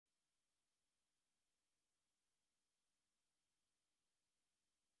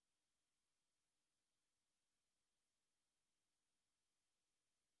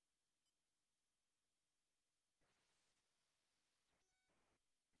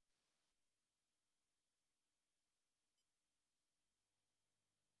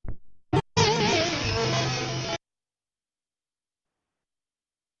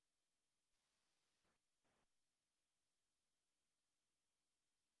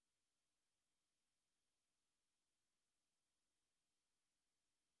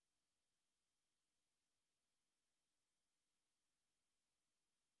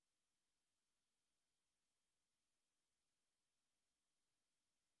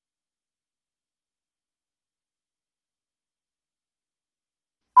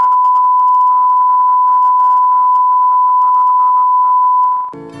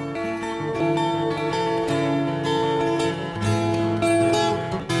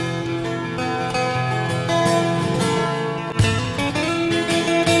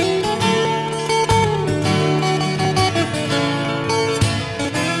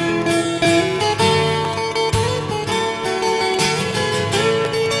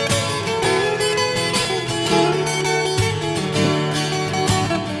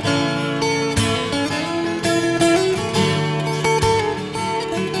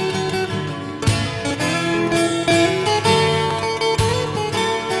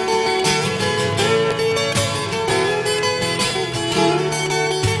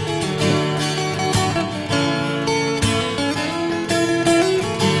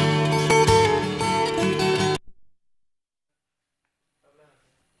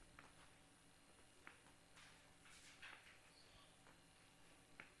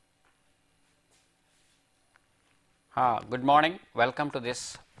Good morning. Welcome to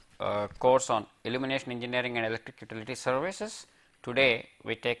this course on Illumination Engineering and Electric Utility Services. Today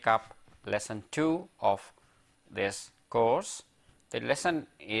we take up lesson 2 of this course. The lesson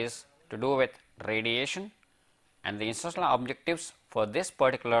is to do with radiation, and the instructional objectives for this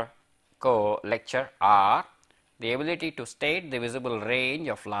particular lecture are the ability to state the visible range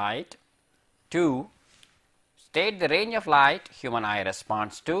of light, 2. State the range of light human eye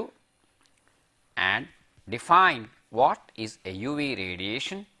responds to, and define what is a UV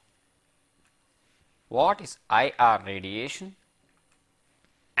radiation, what is IR radiation,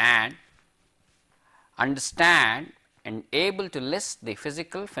 and understand and able to list the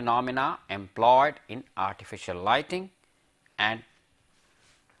physical phenomena employed in artificial lighting, and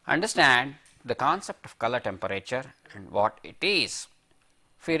understand the concept of color temperature and what it is.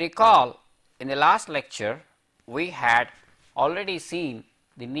 If you recall, in the last lecture we had already seen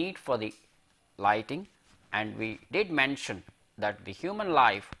the need for the lighting, and we did mention that the human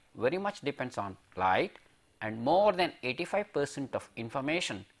life very much depends on light, and more than 85% of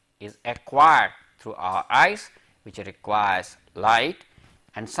information is acquired through our eyes, which requires light,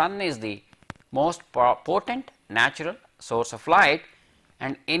 and sun is the most potent natural source of light,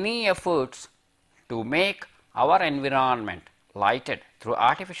 and any efforts to make our environment lighted through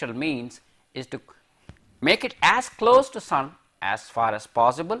artificial means is to make it as close to sun as far as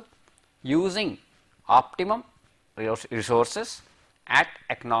possible using optimum resources at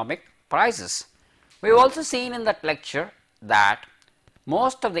economic prices. We have also seen in that lecture that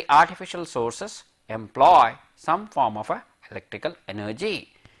most of the artificial sources employ some form of electrical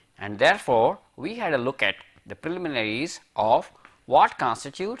energy, and therefore we had a look at the preliminaries of what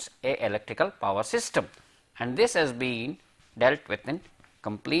constitutes a electrical power system, and this has been dealt with in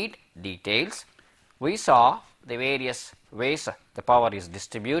complete details. We saw the various ways the power is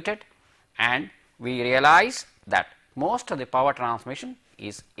distributed, and we realize that most of the power transmission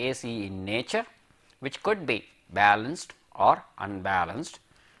is AC in nature, which could be balanced or unbalanced,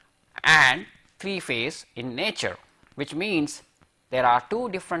 and three-phase in nature, which means there are two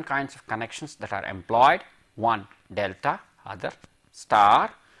different kinds of connections that are employed, one delta, other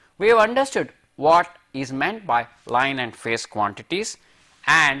star. We have understood what is meant by line and phase quantities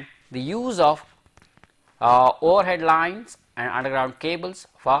and the use of overhead lines and underground cables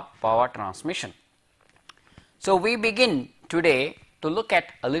for power transmission. So we begin today to look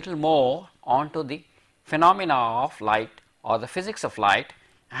at a little more onto the phenomena of light or the physics of light.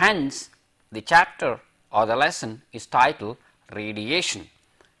 Hence the chapter or the lesson is titled radiation.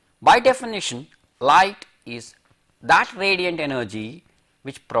 By definition, light is that radiant energy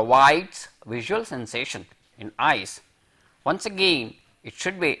which provides visual sensation in eyes. Once again, it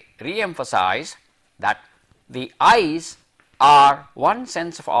should be re-emphasized that the eyes are one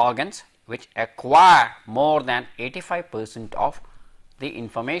sense of organs which acquire more than 85% of the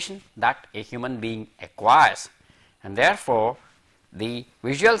information that a human being acquires, and therefore the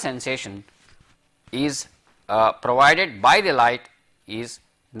visual sensation is provided by the light is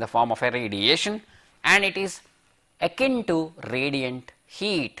in the form of a radiation, and it is akin to radiant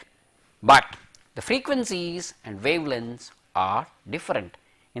heat, but the frequencies and wavelengths are different.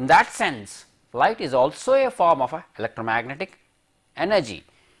 In that sense, light is also a form of electromagnetic energy.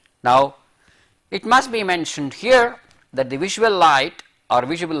 Now, it must be mentioned here that the visual light or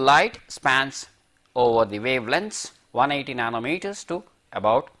visible light spans over the wavelengths 180 nanometers to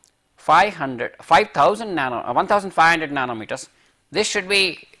about 1500 nanometers. This should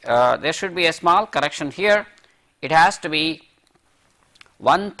be there should be a small correction here. It has to be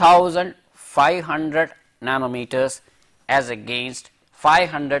 1500 nanometers as against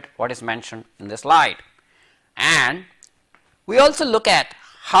 500 what is mentioned in the slide. And we also look at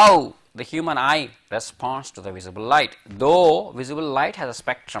how the human eye responds to the visible light. Though visible light has a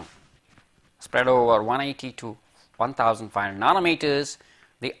spectrum spread over 180 to 1500 nanometers,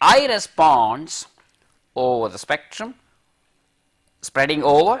 the eye responds over the spectrum spreading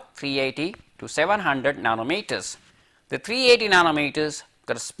over 380 to 700 nanometers. The 380 nanometers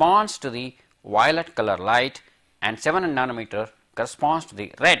corresponds to the violet color light, and 700 nanometer corresponds to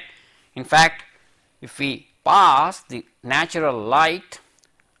the red. In fact, if we pass the natural light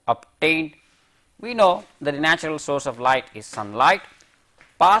obtained, we know that the natural source of light is sunlight,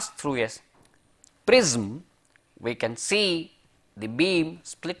 passed through a prism, we can see the beam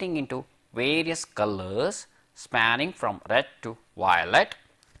splitting into various colors spanning from red to violet,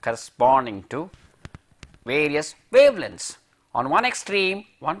 corresponding to various wavelengths. On one extreme,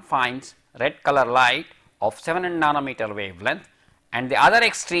 one finds red color light of 700 nanometer wavelength, and the other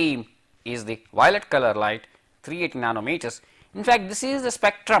extreme is the violet color light 380 nanometers. In fact, this is the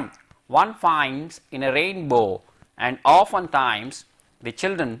spectrum one finds in a rainbow, and oftentimes the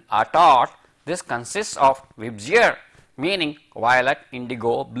children are taught this consists of VIBGYOR, meaning violet,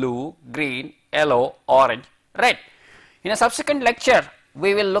 indigo, blue, green, yellow, orange, red. In a subsequent lecture,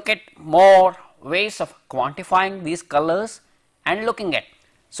 we will look at more ways of quantifying these colors and looking at.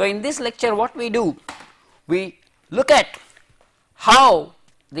 So, in this lecture what we do, we look at how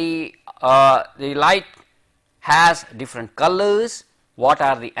the light has different colors, what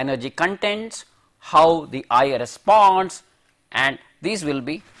are the energy contents, how the eye responds, and these will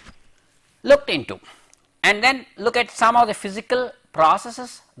be looked into. And then look at some of the physical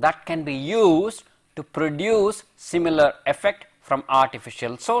processes that can be used to produce similar effect from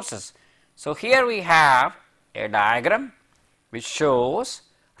artificial sources. So, here we have a diagram which shows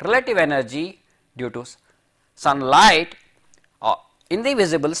relative energy due to sunlight in the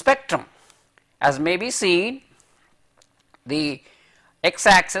visible spectrum. As may be seen, the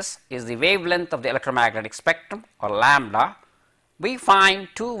x-axis is the wavelength of the electromagnetic spectrum, or lambda. We find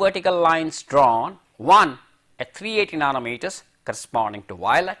two vertical lines drawn, one at 380 nanometers corresponding to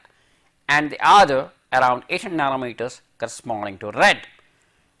violet and the other around 800 nanometers corresponding to red.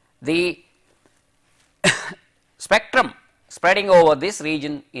 The spectrum spreading over this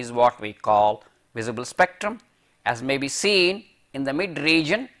region is what we call visible spectrum. As may be seen, in the mid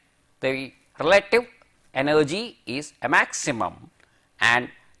region the relative energy is a maximum, and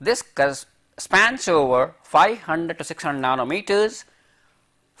this spans over 500 to 600 nanometers,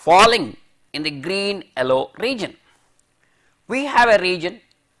 falling in the green yellow region. We have a region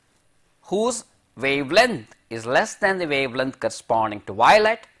whose wavelength is less than the wavelength corresponding to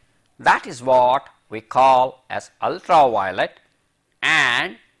violet. That is what we call as ultraviolet,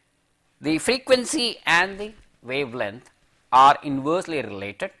 and the frequency and the wavelength are inversely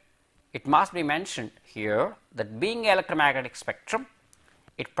related. It must be mentioned here that being an electromagnetic spectrum,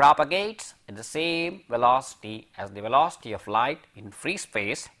 it propagates at the same velocity as the velocity of light in free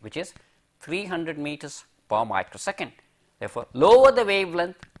space, which is 300 meters per microsecond. Therefore, lower the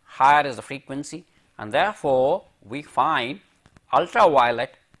wavelength, higher is the frequency, and therefore we find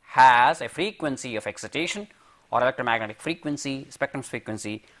ultraviolet has a frequency of excitation or electromagnetic frequency, spectrum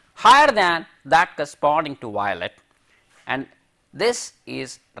frequency higher than that corresponding to violet, and this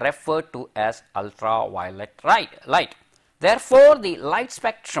is referred to as ultraviolet light. Therefore, the light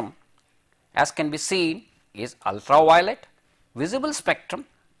spectrum, as can be seen, is ultraviolet, visible spectrum.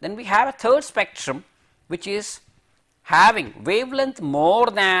 Then we have a third spectrum which is having wavelength more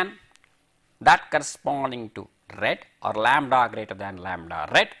than that corresponding to red, or lambda greater than lambda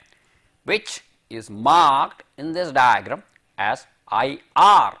red, which is marked in this diagram as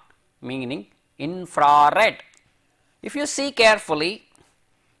IR, meaning infrared. If you see carefully,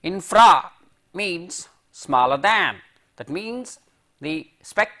 infra means smaller than. That means the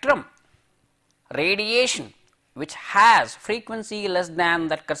spectrum radiation which has frequency less than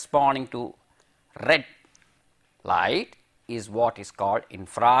that corresponding to red light is what is called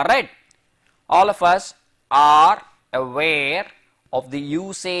infrared. All of us are aware of the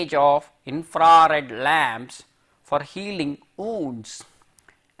usage of infrared lamps for healing wounds,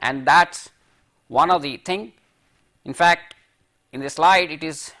 and that's one of the thing. In fact, in the slide it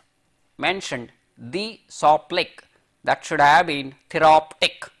is mentioned the soplic, that should have been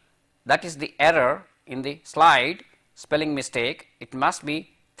theroptic. That is the error in the slide, spelling mistake. It must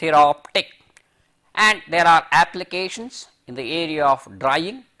be theroptic. And there are applications in the area of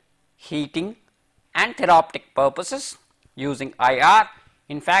drying, heating and theroptic purposes using IR.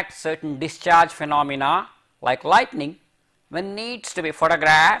 In fact, certain discharge phenomena like lightning, when needs to be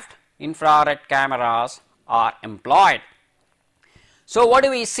photographed, infrared cameras are employed. So, what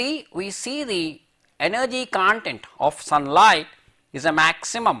do we see? We see the energy content of sunlight is a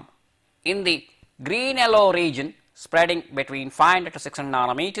maximum in the green yellow region, spreading between 500 to 600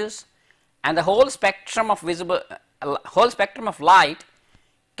 nanometers, and the whole spectrum of light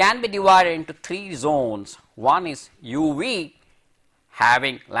can be divided into three zones. One is UV,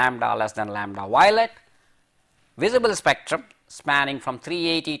 having lambda less than lambda violet, visible spectrum spanning from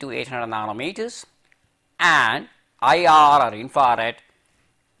 380 to 800 nanometers, and IR or infrared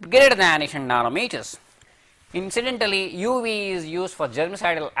greater than 800 nanometers. Incidentally, UV is used for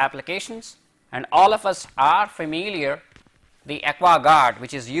germicidal applications, and all of us are familiar the AquaGuard,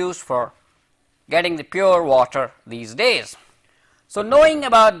 which is used for getting the pure water these days. So, knowing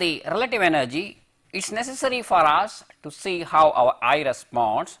about the relative energy, it is necessary for us to see how our eye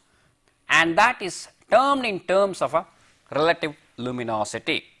responds, and that is termed in terms of a relative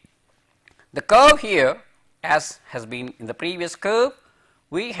luminosity. The curve here, as has been in the previous curve,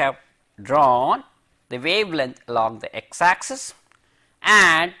 we have drawn the wavelength along the x-axis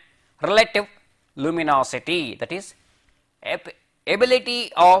and relative luminosity, that is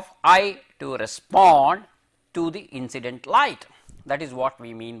ability of eye to respond to the incident light. That is what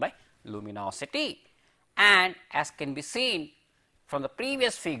we mean by luminosity. And as can be seen from the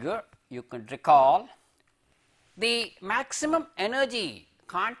previous figure, you can recall the maximum energy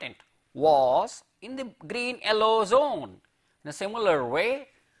content was in the green yellow zone. In a similar way,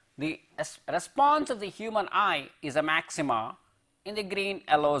 the response of the human eye is a maxima in the green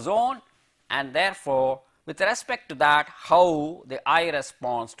yellow zone, and therefore with respect to that, how the eye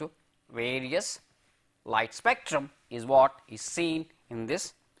responds to various light spectrum is what is seen in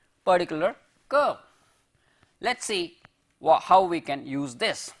this particular curve. Let us see how we can use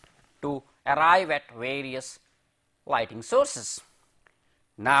this to arrive at various lighting sources.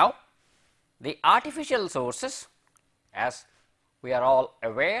 Now, the artificial sources, as we are all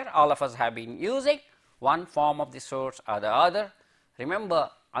aware, all of us have been using one form of the source or the other. Remember,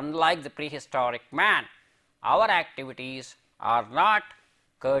 unlike the prehistoric man, our activities are not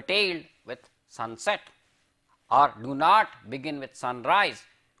curtailed with sunset or do not begin with sunrise.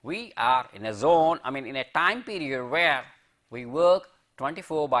 We are in a zone, in a time period where we work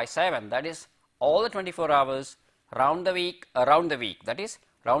 24/7, that is all the 24 hours round the week, that is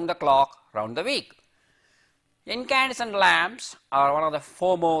round the clock, round the week. Incandescent lamps are one of the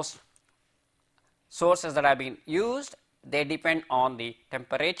foremost sources that have been used. They depend on the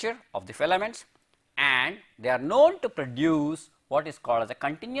temperature of the filaments, and they are known to produce what is called as a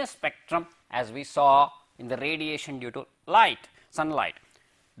continuous spectrum, as we saw in the radiation due to sunlight.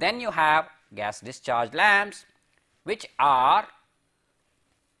 Then you have gas discharge lamps, which are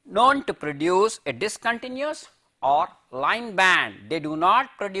known to produce a discontinuous or line band. They do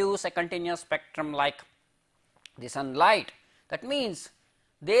not produce a continuous spectrum like the sunlight. That means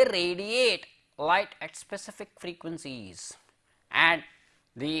they radiate light at specific frequencies, and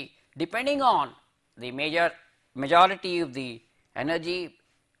depending on the majority of the energy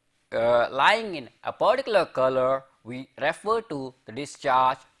lying in a particular color, we refer to the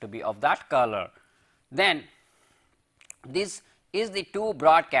discharge to be of that color. Then this is the two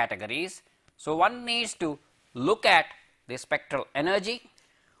broad categories. So one needs to look at the spectral energy.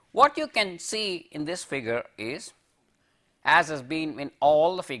 What you can see in this figure is, as has been in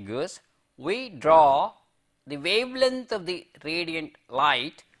all the figures, we draw the wavelength of the radiant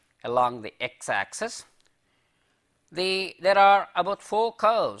light along the x-axis. There are about 4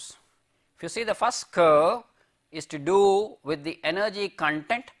 curves. If you see, the first curve is to do with the energy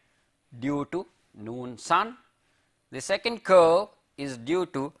content due to noon sun. The second curve is due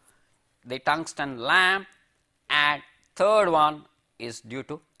to the tungsten lamp, and third one is due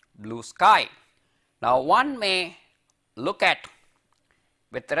to blue sky. Now one may look at,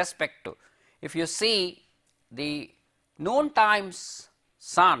 with respect to, if you see the noon times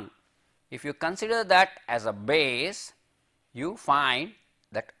sun, if you consider that as a base, you find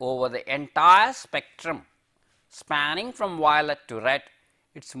that over the entire spectrum spanning from violet to red,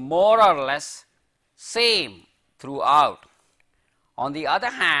 it is more or less same throughout. On the other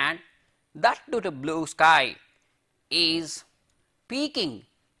hand, that due to blue sky is peaking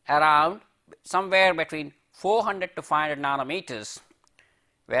around somewhere between 400 to 500 nanometers,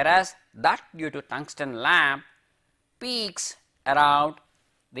 whereas that due to tungsten lamp peaks around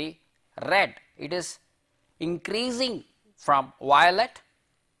the red. It is increasing from violet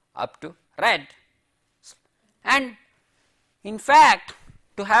up to red. And in fact,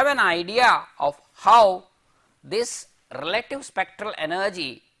 to have an idea of how this relative spectral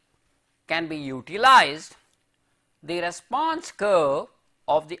energy can be utilized, the response curve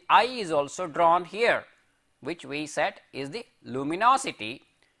of the eye is also drawn here, which we said is the luminosity,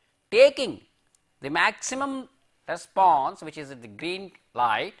 taking the maximum response, which is the green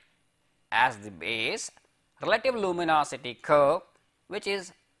light, as the base, relative luminosity curve, which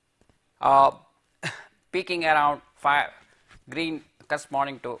is peaking around green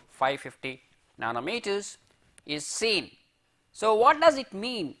corresponding to 550 nanometers, is seen. So what does it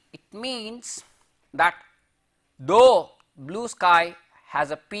mean? It means that though blue sky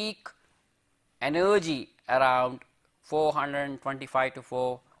has a peak energy around 425 to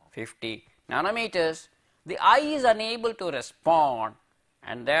 450 nanometers, the eye is unable to respond,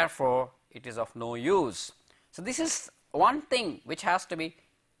 and therefore it is of no use. So this is one thing which has to be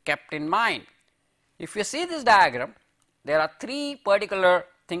kept in mind. If you see this diagram, there are 3 particular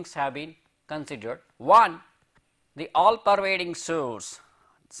things have been considered. 1, the all pervading source,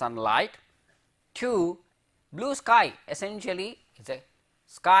 sunlight. 2, blue sky, essentially is a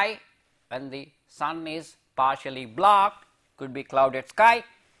sky when the sun is partially blocked, could be clouded sky.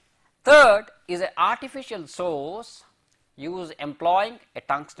 3rd is an artificial source used employing a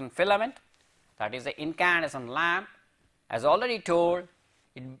tungsten filament, that is the incandescent lamp, as already told,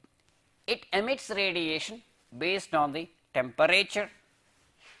 it emits radiation based on the temperature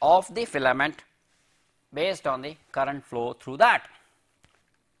of the filament based on the current flow through that.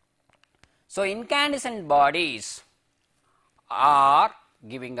 So, incandescent bodies are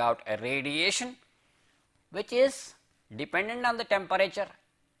giving out a radiation which is dependent on the temperature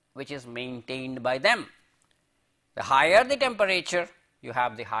which is maintained by them. The higher the temperature, you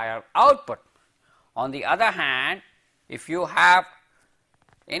have the higher output. On the other hand, if you have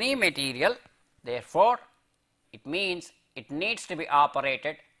any material, therefore, it means it needs to be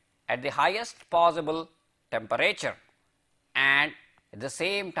operated at the highest possible temperature, and at the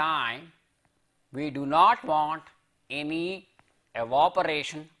same time we do not want any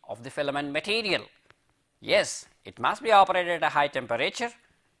evaporation of the filament material. Yes, it must be operated at a high temperature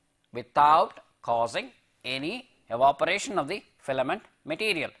without causing any evaporation of the filament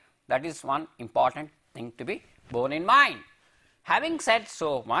material. That is one important thing to be borne in mind. Having said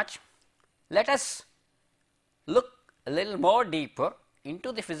so much, let us look a little more deeper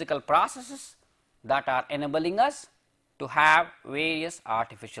into the physical processes that are enabling us to have various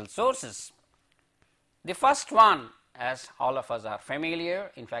artificial sources. The first one, as all of us are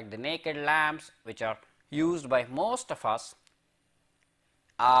familiar, in fact the naked lamps which are used by most of us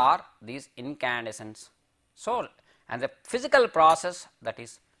are these incandescent source, and the physical process that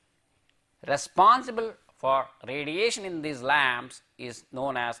is responsible for radiation in these lamps is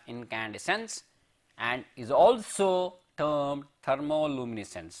known as incandescence and is also termed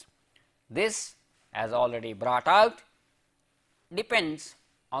thermoluminescence. This, as already brought out, depends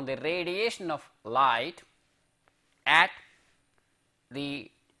on the radiation of light at the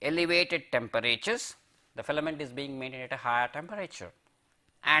elevated temperatures. The filament is being maintained at a higher temperature,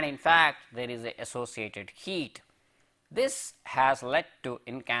 and in fact there is a associated heat. This has led to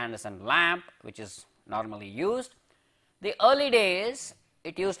incandescent lamp which is normally used. The early days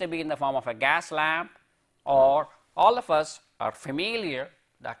it used to be in the form of a gas lamp, or all of us are familiar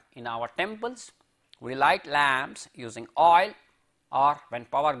that in our temples we light lamps using oil, or when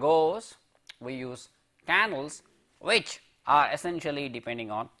power goes we use candles which are essentially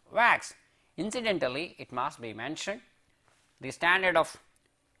depending on wax. Incidentally, it must be mentioned the standard of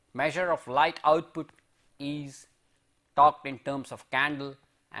measure of light output is talked in terms of candle,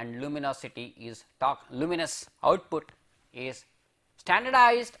 and luminosity is luminous output is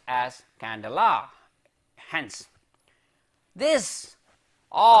standardized as candela. Hence, this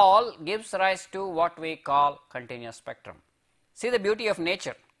all gives rise to what we call continuous spectrum. See the beauty of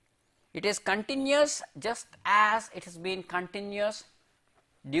nature. It is continuous just as it has been continuous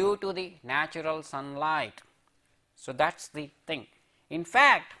due to the natural sunlight. So, that is the thing. In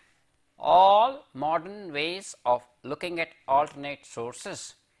fact, all modern ways of looking at alternate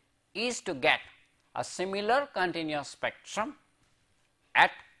sources is to get a similar continuous spectrum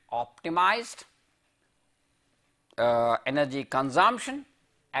at optimized energy consumption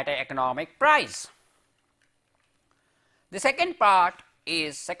at an economic price. The second part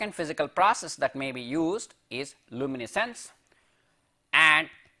is second physical process that may be used is luminescence, and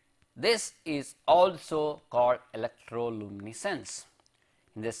this is also called electroluminescence.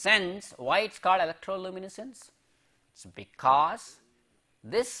 In the sense, why it is called electroluminescence? It is because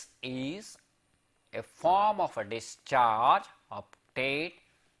this is a form of a discharge obtained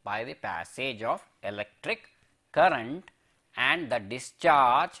by the passage of electric current, and the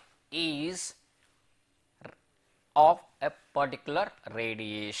discharge is of a particular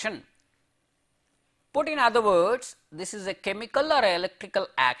radiation. Put in other words, this is a chemical or electrical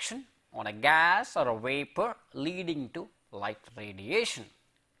action on a gas or a vapor leading to light radiation.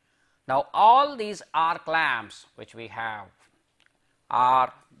 Now, all these arc lamps which we have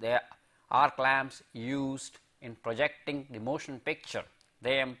are the arc lamps used in projecting the motion picture.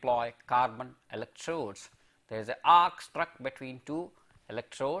 They employ carbon electrodes. There is an arc struck between two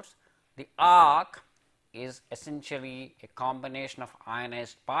electrodes. The arc is essentially a combination of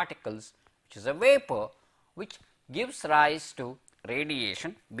ionized particles, which is a vapor, which gives rise to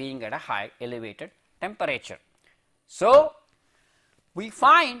radiation being at a high elevated temperature. So, we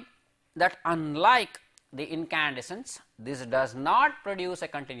find that unlike the incandescence, this does not produce a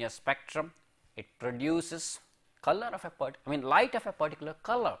continuous spectrum. It produces color of a light of a particular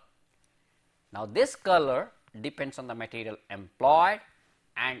color. Now, this color depends on the material employed,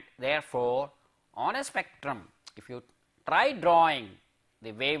 and therefore, on a spectrum, if you try drawing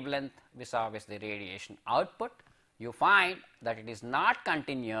the wavelength vis-a-vis the radiation output, you find that it is not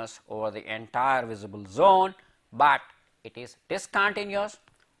continuous over the entire visible zone, but it is discontinuous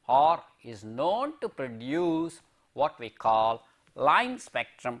or is known to produce what we call line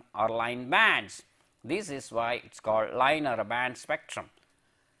spectrum or line bands. This is why it is called line or a band spectrum.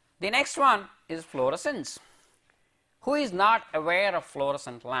 The next one is fluorescence. Who is not aware of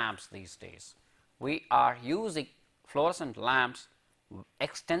fluorescent lamps these days? We are using fluorescent lamps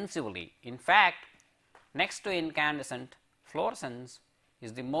extensively. In fact, next to incandescent, fluorescence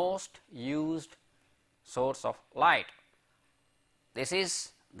is the most used source of light. This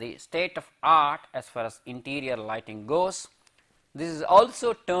is the state of art as far as interior lighting goes. This is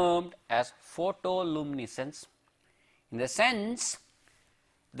also termed as photoluminescence. In the sense,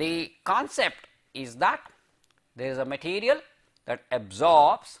 the concept is that there is a material that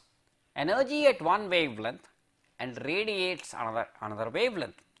absorbs energy at one wavelength and radiates another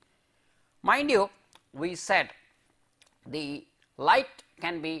wavelength. Mind you, we said the light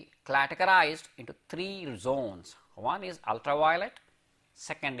can be categorized into three zones. One is ultraviolet,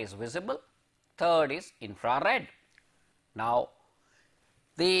 second is visible, third is infrared. Now,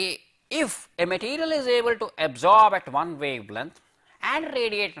 if a material is able to absorb at one wavelength and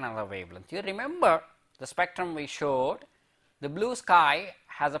radiate another wavelength, you remember the spectrum we showed, the blue sky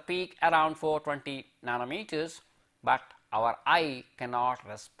has a peak around 420 nanometers, but our eye cannot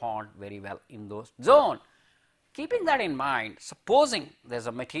respond very well in those zones. Keeping that in mind, supposing there is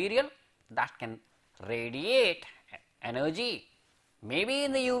a material that can radiate energy, maybe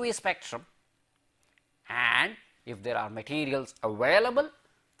in the UV spectrum, and if there are materials available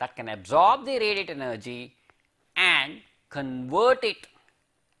that can absorb the radiated energy and convert it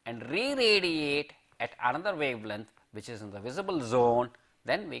and re-radiate at another wavelength which is in the visible zone,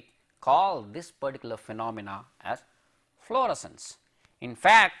 then we call this particular phenomena as fluorescence. In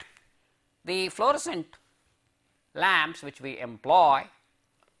fact, the fluorescent lamps which we employ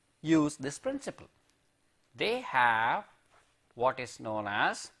use this principle. They have what is known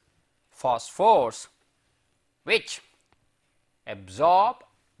as phosphors, which absorb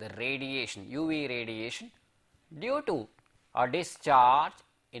the radiation, UV radiation, due to a discharge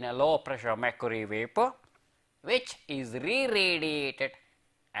in a low pressure mercury vapor, which is re-radiated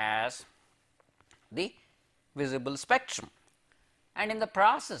as the visible spectrum. And in the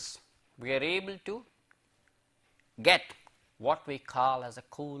process, we are able to get what we call as a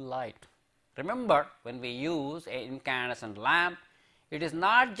cool light. Remember, when we use an incandescent lamp, it is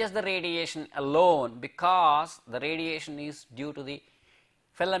not just the radiation alone, because the radiation is due to the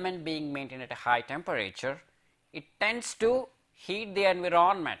filament being maintained at a high temperature. It tends to heat the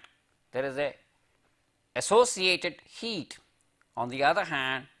environment. There is a associated heat. On the other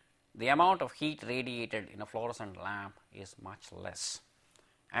hand, the amount of heat radiated in a fluorescent lamp is much less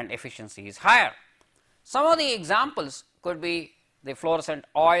and efficiency is higher. Some of the examples could be the fluorescent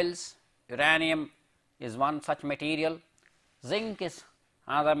oils. Uranium is one such material. Zinc is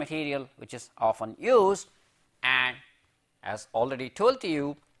another material which is often used, and as already told to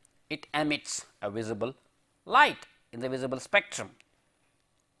you, it emits a visible light in the visible spectrum.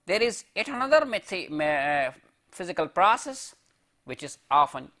 There is yet another physical process which is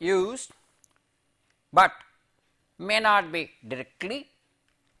often used, but may not be directly,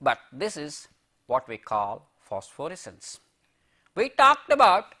 but this is what we call phosphorescence. We talked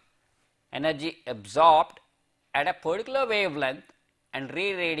about energy absorbed at a particular wavelength and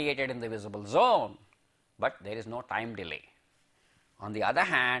re-radiated in the visible zone, but there is no time delay. On the other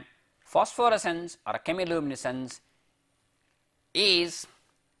hand, phosphorescence or chemiluminescence is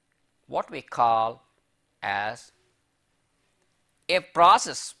what we call as a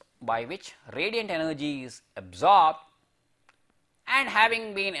process by which radiant energy is absorbed, and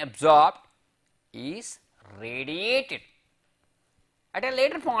having been absorbed is radiated at a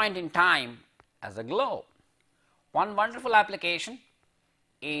later point in time as a glow. One wonderful application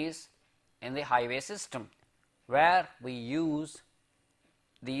is in the highway system, where we use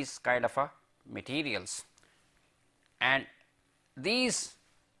these kind of materials, and these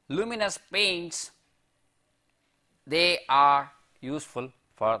luminous paints, they are useful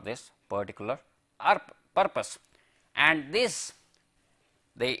for this particular purpose. And this,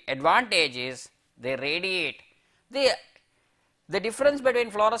 the advantage is they radiate. The difference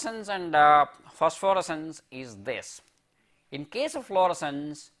between fluorescence and phosphorescence is this. In case of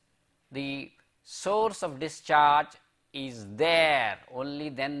fluorescence, the source of discharge is there, only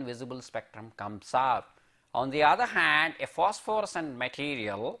then visible spectrum comes out. On the other hand, a phosphorescent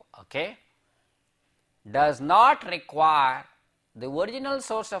material, okay, does not require the original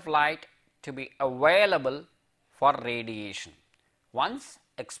source of light to be available for radiation. Once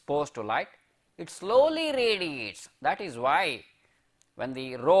exposed to light, it slowly radiates. That is why when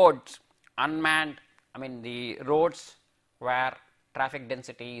the roads the roads where traffic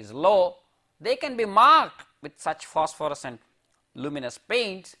density is low, they can be marked with such phosphorescent luminous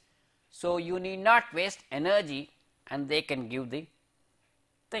paints, So, you need not waste energy and they can give the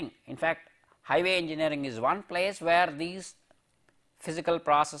thing. In fact, highway engineering is one place where these physical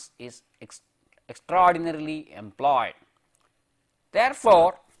process is extraordinarily employed.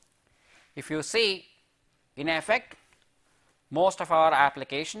 Therefore, if you see, in effect, most of our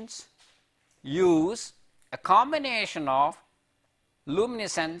applications use a combination of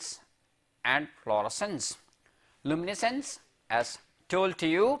luminescence and fluorescence. Luminescence, as told to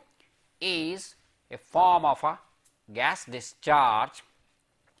you, is a form of a gas discharge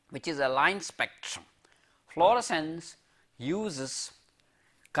which is a line spectrum. Fluorescence uses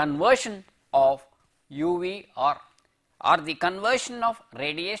conversion of UV or the conversion of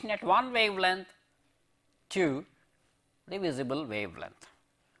radiation at one wavelength to the visible wavelength.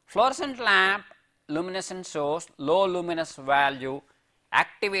 Fluorescent lamp luminescence source low luminous value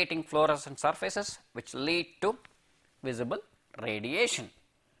activating fluorescent surfaces which lead to visible radiation.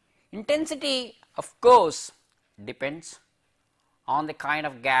 Intensity, of course, depends on the kind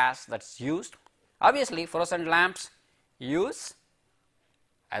of gas that is used. Obviously, fluorescent lamps use,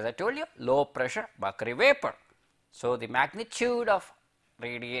 as I told you, low pressure mercury vapor. So, the magnitude of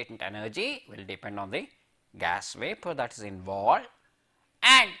radiant energy will depend on the gas vapor that is involved,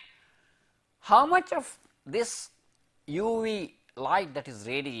 and how much of this UV light that is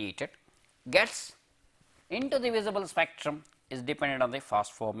radiated gets into the visible spectrum is dependent on the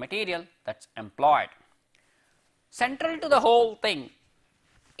phosphor material that is employed. Central to the whole thing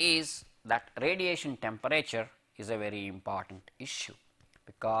is that radiation temperature is a very important issue,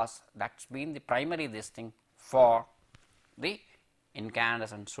 because that has been the primary this thing for the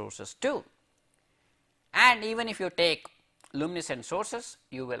incandescent sources too. And even if you take luminescent sources,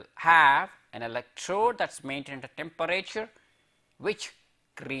 you will have an electrode that is maintained at temperature which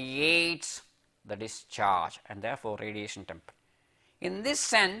creates the discharge and therefore radiation temperature. In this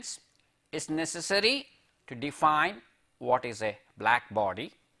sense, it is necessary to define what is a black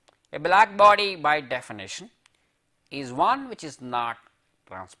body. A black body by definition is one which is not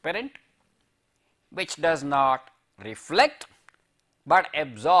transparent, which does not reflect but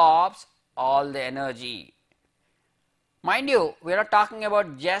absorbs all the energy. Mind you, we are not talking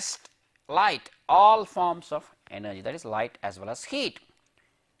about just light, all forms of energy, that is light as well as heat,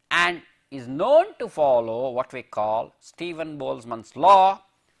 and is known to follow what we call Stephen Boltzmann's law,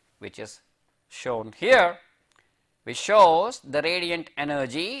 which is shown here, which shows the radiant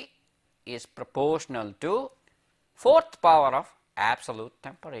energy is proportional to fourth power of absolute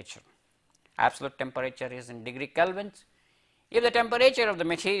temperature. Absolute temperature is in degree kelvins. If the temperature of the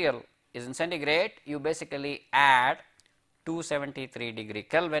material is in centigrade, you basically add 273 degree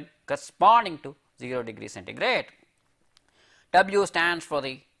Kelvin corresponding to 0 degree centigrade. W stands for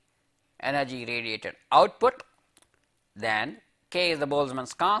the energy radiated output, then K is the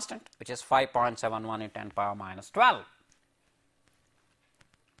Boltzmann's constant, which is 5.71 in 10 power minus 12.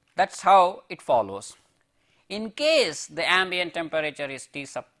 That is how it follows. In case the ambient temperature is T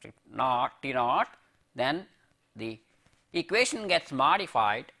sub naught, T naught, then the equation gets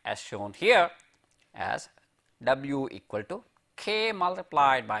modified as shown here as W equal to K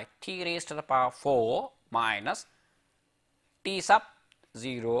multiplied by T raised to the power 4 minus T sub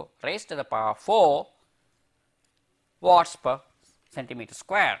 0 raised to the power 4 watts per centimeter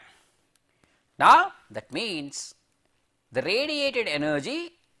square. Now, that means the radiated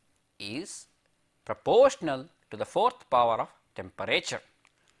energy is proportional to the fourth power of temperature.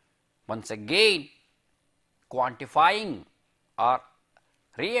 Once again, quantifying or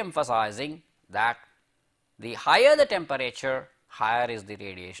re-emphasizing that the higher the temperature, higher is the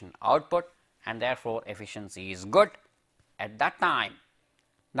radiation output, and therefore efficiency is good at that time.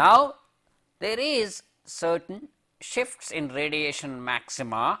 Now, there is certain shifts in radiation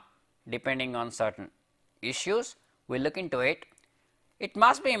maxima depending on certain issues. We will look into it. It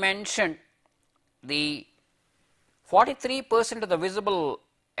must be mentioned the 43% of the visible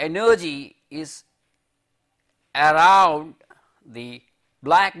energy is around the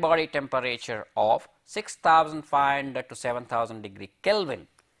black body temperature of 6500 to 7000 degree Kelvin,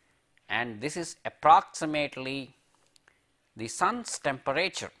 and this is approximately the sun's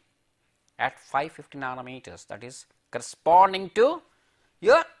temperature at 550 nanometers, that is corresponding to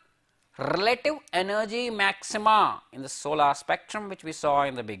your relative energy maxima in the solar spectrum which we saw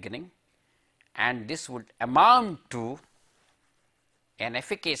in the beginning, and this would amount to an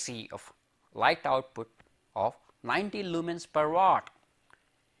efficacy of light output of 90 lumens per watt.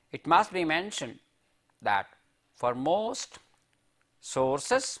 It must be mentioned that for most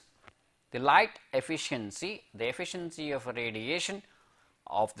sources, the light efficiency, the efficiency of radiation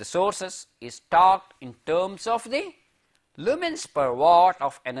of the sources is talked in terms of the lumens per watt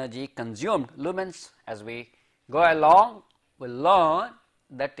of energy consumed. Lumens, as we go along, will learn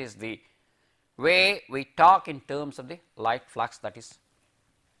that is the way we talk in terms of the light flux that is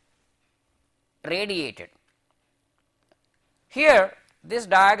radiated. Here this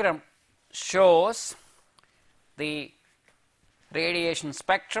diagram shows the radiation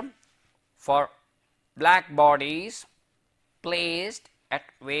spectrum for black bodies placed at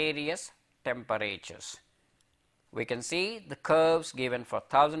various temperatures. We can see the curves given for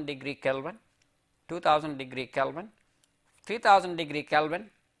 1000 degree Kelvin, 2000 degree Kelvin, 3000 degree Kelvin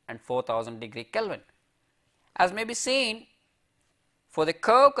and 4000 degree Kelvin. As may be seen, for the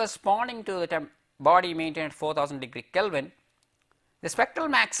curve corresponding to the body maintained at 4000 degree Kelvin, the spectral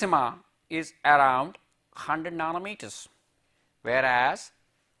maxima is around 100 nanometers, whereas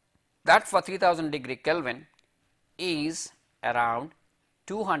that for 3000 degree Kelvin is around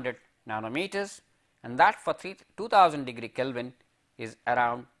 200 nanometers, and that for 2000 degree Kelvin is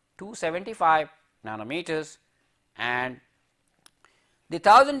around 275 nanometers, and the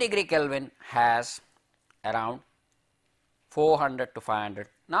 1000 degree Kelvin has around 400 to 500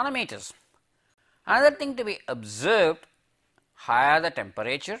 nanometers. Another thing to be observed, higher the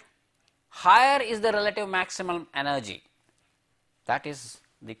temperature, higher is the relative maximum energy. That is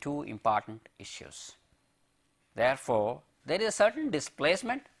the two important issues. Therefore, there is a certain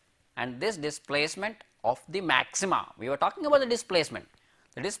displacement, and this displacement of the maxima, we were talking about the displacement.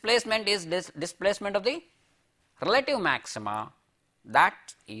 The displacement is this displacement of the relative maxima,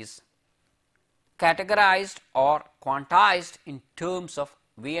 that is categorized or quantized in terms of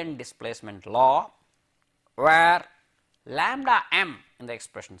Wein displacement law, where lambda m in the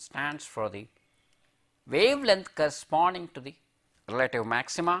expression stands for the wavelength corresponding to the relative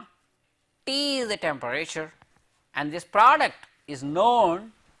maxima, T is the temperature, and this product is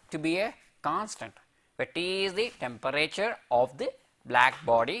known to be a constant, where T is the temperature of the black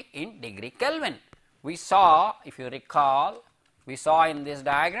body in degree Kelvin. We saw, if you recall, we saw in this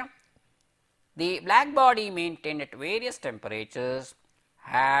diagram, the black body maintained at various temperatures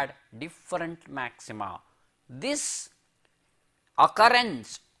had different maxima. This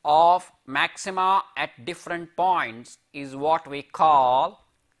occurrence of maxima at different points is what we call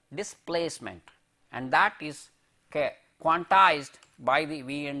displacement, and that is quantized by the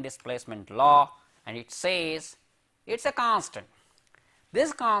Wein displacement law, and it says it is a constant.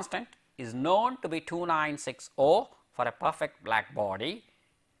 This constant is known to be 2960 for a perfect black body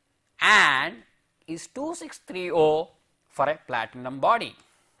and is 2630 for a platinum body.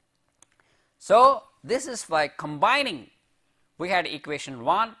 So, this is by combining, we had equation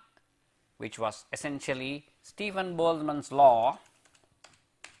 1, which was essentially Stephen Boltzmann's law,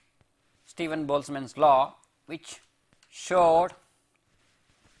 which showed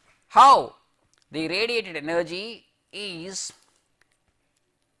how the radiated energy is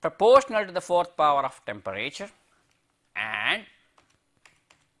proportional to the fourth power of temperature, and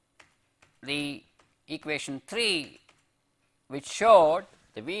the equation 3, which showed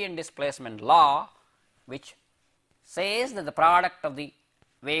the Wein displacement law, which says that the product of the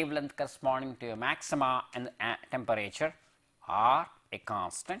wavelength corresponding to a maxima and the temperature are a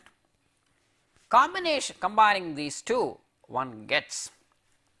constant. Combining these two, one gets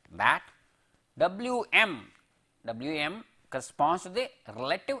that Wm corresponds to the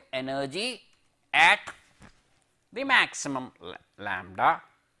relative energy at the maximum lambda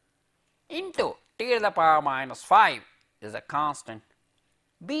into T to the power minus 5 is a constant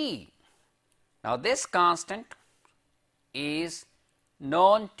B. Now, this constant is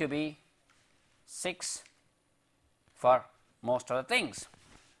known to be 6 for most of the things.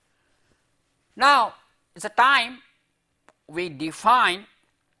 Now, it is a time we define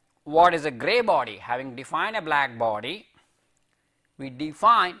what is a gray body. Having defined a black body, we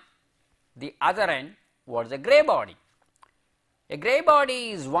define the other end, what is a gray body. A gray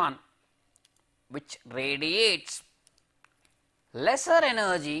body is one which radiates lesser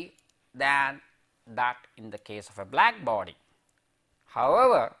energy than that in the case of a black body.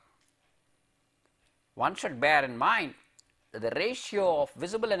 However, one should bear in mind that the ratio of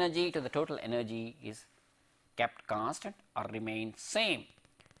visible energy to the total energy is kept constant or remains same.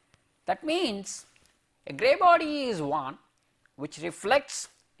 That means a gray body is one which reflects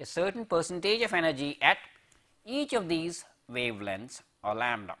a certain percentage of energy at each of these wavelengths or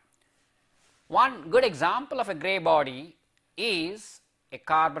lambda. One good example of a gray body is a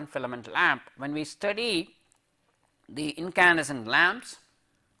carbon filament lamp. When we study the incandescent lamps,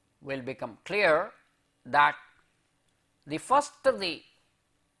 will become clear that the first of the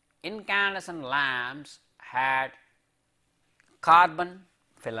incandescent lamps had carbon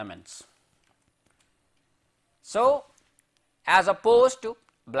filaments. So, As opposed to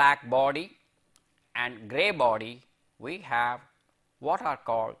black body and gray body, we have what are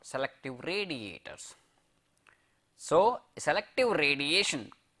called selective radiators. So, selective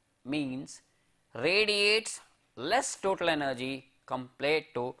radiation means radiates less total energy compared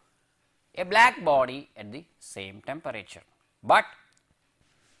to a black body at the same temperature, but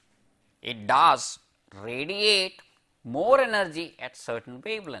it does radiate more energy at certain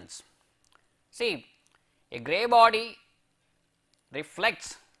wavelengths. See, a gray body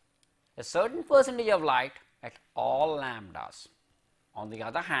reflects a certain percentage of light at all lambdas. On the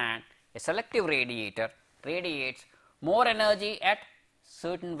other hand, a selective radiator radiates more energy at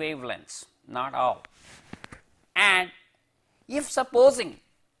certain wavelengths, not all. And if supposing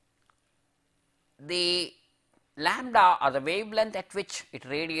the lambda or the wavelength at which it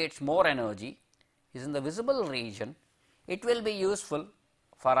radiates more energy is in the visible region, it will be useful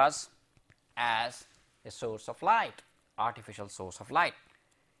for us as a source of light, artificial source of light.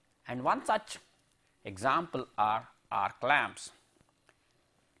 And one such example are arc lamps.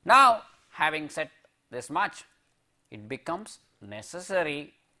 Now, having said this much, it becomes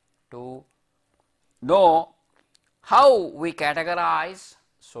necessary to know how we categorize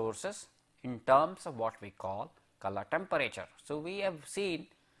sources in terms of what we call color temperature. So, we have seen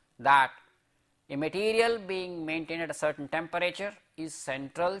that a material being maintained at a certain temperature is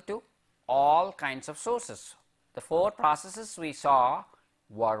central to all kinds of sources. The four processes we saw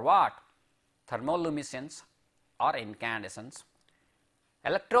were what? Thermoluminescence or incandescence,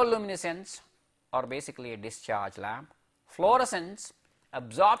 electroluminescence or basically a discharge lamp, fluorescence,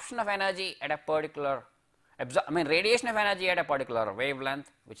 absorption of energy at a particular radiation of energy at a particular wavelength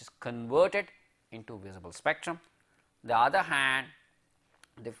which is converted into visible spectrum. The other hand,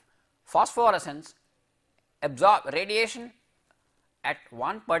 the phosphorescence, radiation at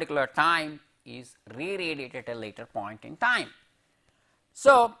one particular time is re-radiated at a later point in time.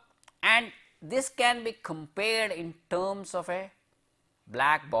 So, and this can be compared in terms of a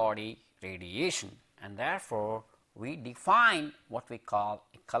black body radiation, and therefore, we define what we call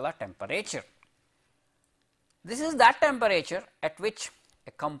a color temperature. This is that temperature at which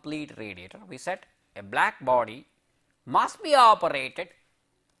a complete radiator, we said a black body must be operated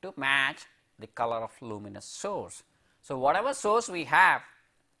to match the color of luminous source. So, whatever source we have,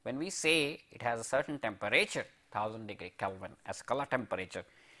 when we say it has a certain temperature 1000 degree Kelvin as color temperature,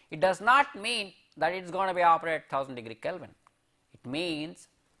 it does not mean that it is going to be operated at 1000 degree Kelvin. It means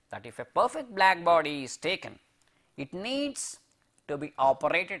that if a perfect black body is taken, it needs to be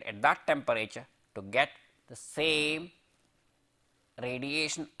operated at that temperature to get the same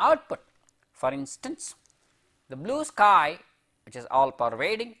radiation output. For instance, the blue sky, which is all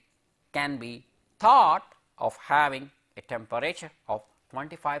pervading, can be thought of having a temperature of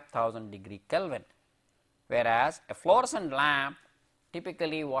 25,000 degree Kelvin, whereas a fluorescent lamp,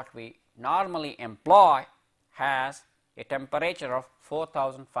 typically what we normally employ, has a temperature of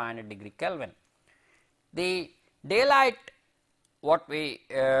 4,500 degree Kelvin. The daylight, what we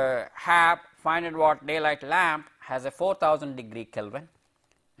have 500 watt daylight lamp has a 4,000 degree Kelvin,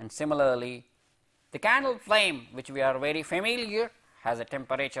 and similarly the candle flame, which we are very familiar, has a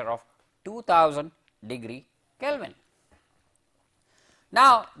temperature of 2000 degree Kelvin.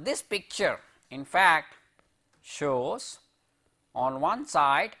 Now, this picture in fact shows on one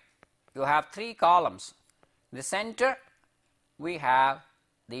side you have three columns. In the center we have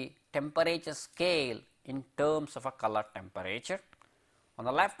the temperature scale in terms of a color temperature. On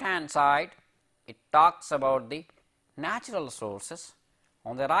the left hand side it talks about the natural sources.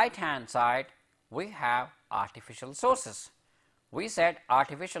 On the right hand side we have artificial sources. We said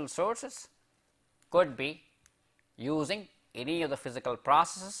artificial sources could be using any of the physical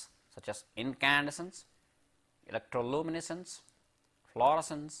processes such as incandescence, electroluminescence,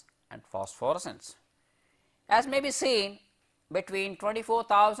 fluorescence and phosphorescence. As may be seen, between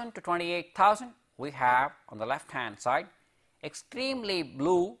 24,000 to 28,000 we have on the left hand side extremely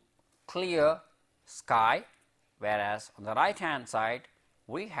blue clear sky, whereas on the right hand side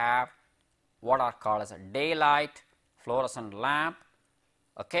we have what are called as a daylight fluorescent lamp,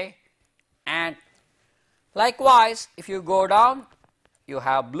 okay. And likewise, if you go down, you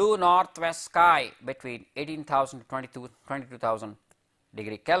have blue northwest sky between 18,000 to 22,000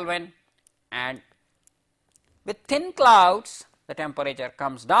 degree Kelvin, and with thin clouds the temperature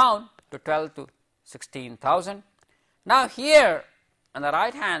comes down to 12 to 16,000. Now, here on the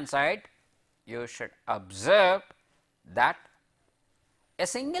right hand side you should observe that a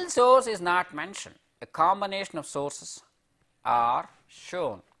single source is not mentioned, a combination of sources are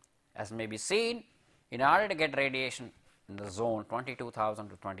shown. As may be seen, in order to get radiation in the zone 22,000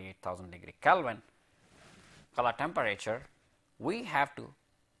 to 28,000 degree Kelvin color temperature, we have to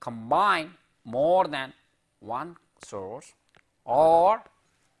combine more than one source or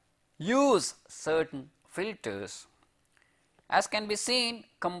use certain filters. As can be seen,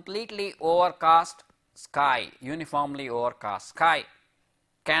 completely overcast sky, uniformly overcast sky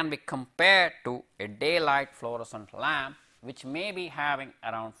can be compared to a daylight fluorescent lamp which may be having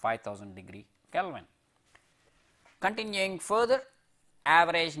around 5000 degree Kelvin. Continuing further,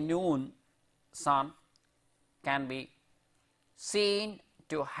 average noon sun can be seen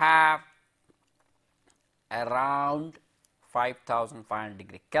to have around 5500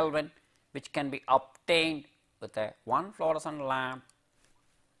 degree Kelvin, which can be obtained with a one fluorescent lamp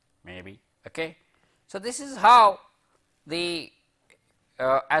maybe. Okay. So, this is how the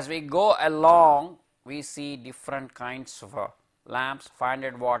as we go along we see different kinds of lamps,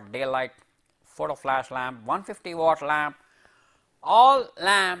 500 watt daylight photo flash lamp, 150 watt lamp, all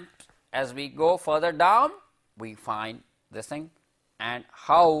lamps. As we go further down we find this thing and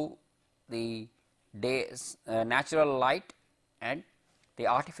how the natural light and the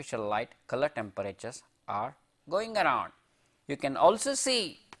artificial light color temperatures are going around. You can also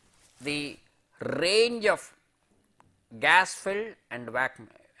see the range of gas filled and vacuum.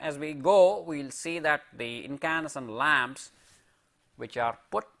 As we go we will see that the incandescent lamps which are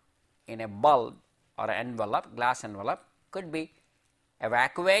put in a bulb or an envelope, glass envelope, could be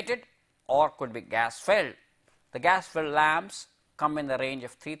evacuated or could be gas filled. The gas filled lamps come in the range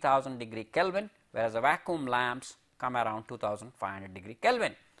of 3000 degree Kelvin, whereas the vacuum lamps come around 2500 degree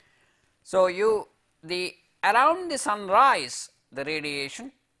Kelvin. So, around the sunrise the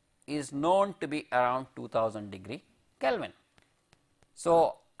radiation is known to be around 2000 degree Kelvin.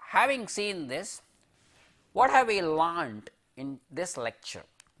 So, having seen this, what have we learned in this lecture?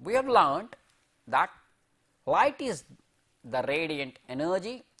 We have learned that light is the radiant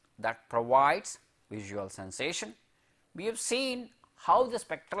energy that provides visual sensation. We have seen how the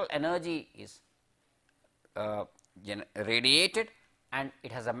spectral energy is radiated and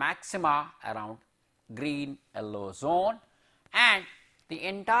it has a maxima around green yellow zone, and the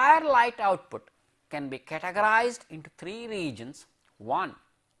entire light output can be categorized into three regions: 1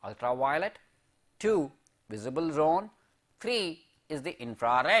 ultraviolet, 2 visible zone, 3 is the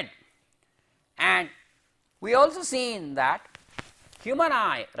infrared. And we also seen that human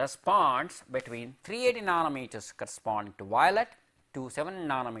eye responds between 380 nanometers corresponding to violet to 7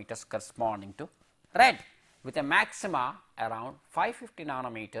 nanometers corresponding to red, with a maxima around 550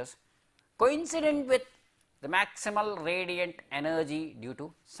 nanometers, coincident with the maximal radiant energy due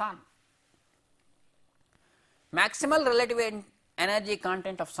to sun. Maximal relative energy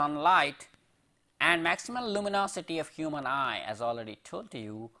content of sunlight and maximal luminosity of human eye, as already told to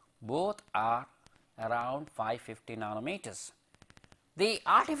you, both are around 550 nanometers. The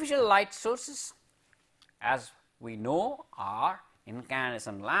artificial light sources, as we know, are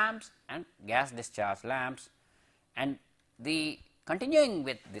incandescent lamps and gas discharge lamps. And the continuing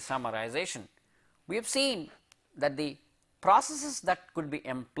with the summarization, we have seen that the processes that could be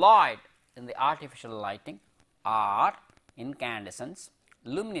employed in the artificial lighting are incandescence,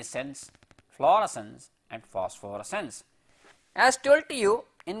 luminescence, fluorescence and phosphorescence. As told to you,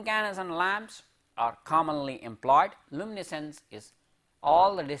 incandescent lamps are commonly employed. Luminescence is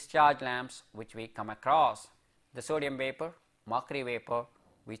all the discharge lamps which we come across, the sodium vapor, mercury vapor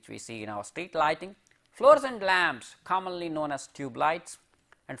which we see in our street lighting, fluorescent lamps commonly known as tube lights,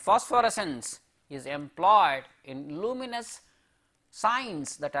 and phosphorescence is employed in luminous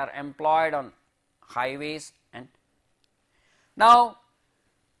signs that are employed on highways. And now,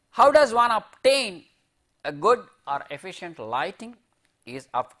 how does one obtain a good or efficient lighting? Is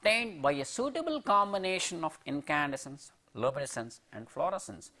obtained by a suitable combination of incandescence, luminescence and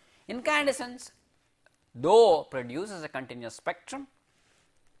fluorescence. Incandescence, though produces a continuous spectrum,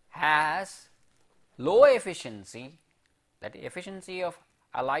 has low efficiency. That efficiency of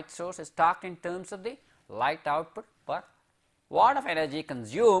a light source is talked in terms of the light output per watt of energy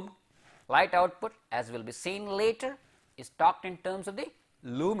consumed. Light output, as will be seen later, is talked in terms of the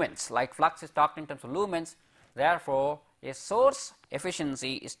lumens. Light flux is talked in terms of lumens. Therefore, a source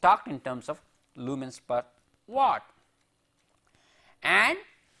efficiency is talked in terms of lumens per watt. And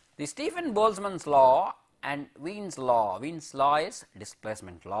the Stephen Boltzmann's law and Wien's law is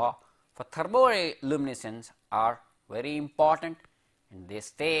displacement law for thermoluminescence are very important, and they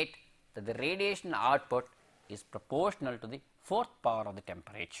state that the radiation output is proportional to the fourth power of the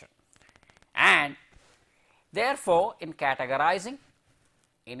temperature. And therefore, in categorizing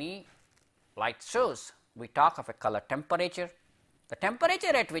any light source, we talk of a color temperature, the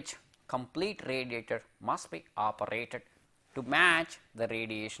temperature at which complete radiator must be operated to match the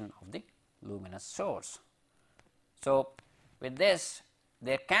radiation of the luminous source. So, with this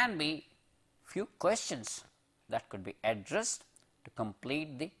there can be few questions that could be addressed to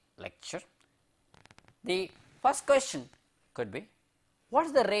complete the lecture. The first question could be, what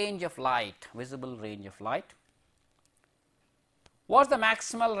is the range of light, visible range of light? What is the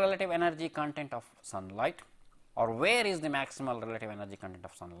maximal relative energy content of sunlight, or where is the maximal relative energy content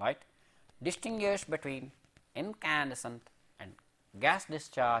of sunlight? Distinguish between incandescent and gas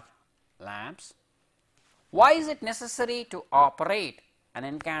discharge lamps. Why is it necessary to operate an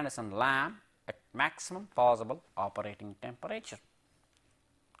incandescent lamp at maximum possible operating temperature?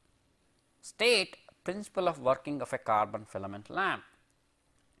 State principle of working of a carbon filament lamp.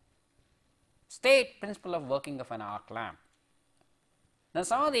 State principle of working of an arc lamp. Now,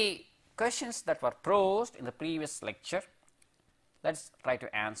 some of the questions that were posed in the previous lecture, let us try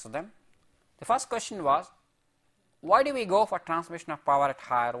to answer them. The first question was, why do we go for transmission of power at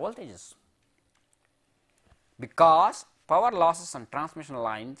higher voltages? Because power losses on transmission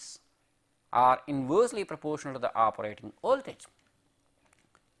lines are inversely proportional to the operating voltage.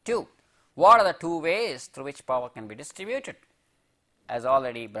 2. What are the two ways through which power can be distributed? As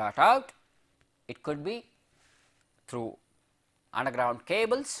already brought out, it could be through underground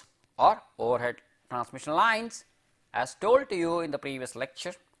cables or overhead transmission lines, as told to you in the previous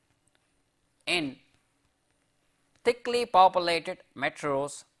lecture. In thickly populated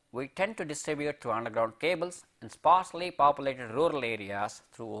metros, we tend to distribute through underground cables, in sparsely populated rural areas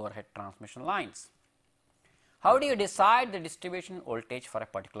through overhead transmission lines. How do you decide the distribution voltage for a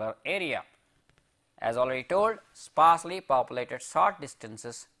particular area? As already told, sparsely populated short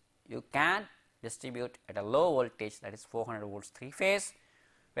distances you can distribute at a low voltage, that is 400 volts 3 phase,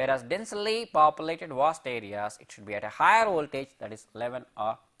 whereas densely populated vast areas it should be at a higher voltage, that is 11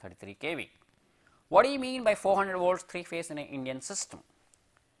 or 33 kV. What do you mean by 400 volts 3 phase in an Indian system?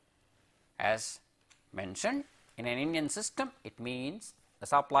 As mentioned, in an Indian system it means the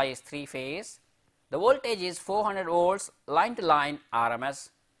supply is 3 phase, the voltage is 400 volts line to line RMS,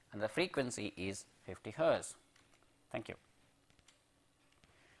 and the frequency is 50 Hz. Thank you.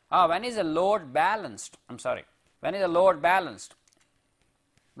 When is the load balanced? When is the load balanced?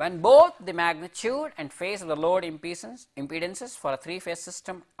 When both the magnitude and phase of the load impedances for a 3-phase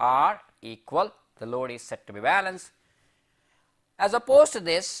system are equal, the load is said to be balanced. As opposed to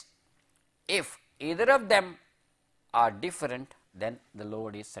this, if either of them are different, then the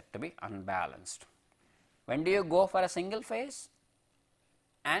load is said to be unbalanced. When do you go for a single phase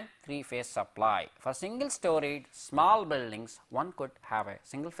and 3-phase supply? For single storied small buildings, one could have a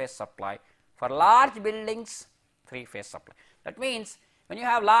single phase supply. For large buildings, 3-phase supply. That means when you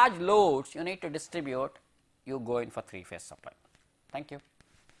have large loads you need to distribute, you go in for 3-phase supply. Thank you.